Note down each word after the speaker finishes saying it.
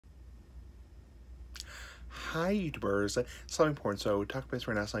Hi YouTubers, something important. So talk about this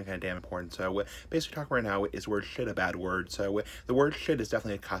right now, something kind of damn important. So basically talking right now is word shit a bad word. So the word shit is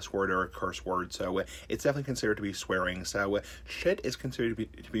definitely a cuss word or a curse word. So it's definitely considered to be swearing. So shit is considered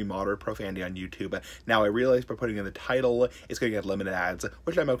to be moderate profanity on YouTube. Now I realize by putting in the title, it's going to get limited ads,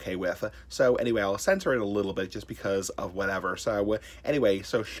 which I'm okay with. So anyway, I'll censor it a little bit just because of whatever. So anyway,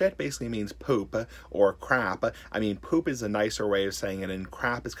 so shit basically means poop or crap. I mean, poop is a nicer way of saying it, and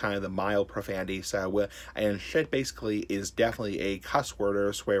crap is kind of the mild profanity. So and shit basically is definitely a cuss word or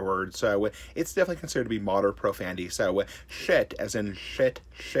a swear word, so it's definitely considered to be moderate profanity. So shit, as in shit,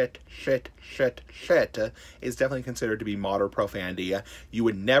 is definitely considered to be moderate profanity. You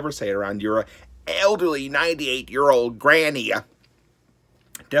would never say it around your elderly 98-year-old granny.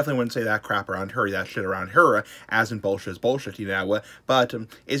 Definitely wouldn't say that crap around her, that shit around her, as in bullshit is bullshit, you know. But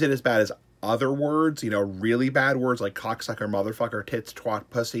is it as bad as other words, you know, really bad words like cocksucker, motherfucker, tits, twat,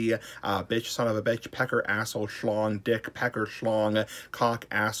 pussy, bitch, son of a bitch, pecker, asshole, schlong, dick, pecker, schlong, cock,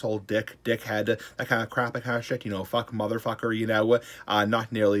 asshole, dick, dickhead, that kind of crap, that kind of shit, you know, fuck, motherfucker, you know,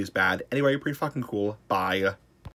 not nearly as bad. Anyway, you're pretty fucking cool. Bye.